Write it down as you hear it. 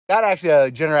Got actually a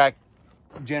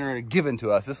generator given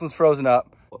to us. This one's frozen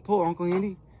up. Pull, Uncle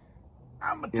Andy.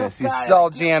 I'm a tough guy. Yes, he's all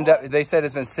jammed up. They said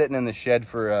it's been sitting in the shed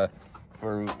for I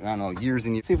don't know, years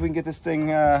and years. See if we can get this thing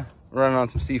running on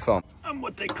some seafoam. I'm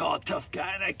what they call a tough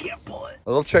guy, and I can't pull it. A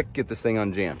little trick, get this thing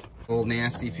unjammed. Old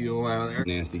nasty fuel out of there.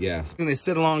 Nasty gas. When they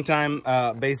sit a long time,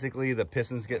 basically the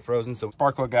pistons get frozen. So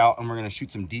spark plug out, and we're gonna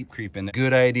shoot some deep creep in there.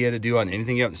 Good idea to do on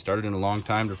anything you haven't started in a long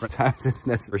time. Different times it's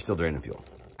necessary. We're still draining fuel.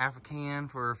 Half a can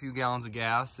for a few gallons of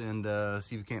gas, and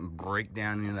see if we can't break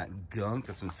down any of that gunk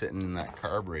that's been sitting in that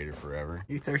carburetor forever.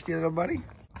 You thirsty, little buddy?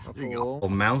 There you go.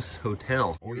 Old Mouse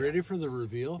Hotel. You ready for the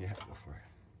reveal? Yeah, go for it.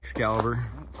 Excalibur.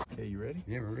 Okay, you ready?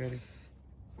 Yeah, we're ready.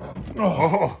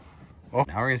 Oh. Now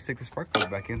we're gonna stick the spark plug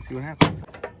back in, see what happens.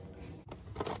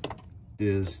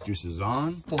 Juice is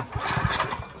on.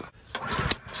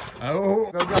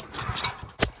 Oh, go, go.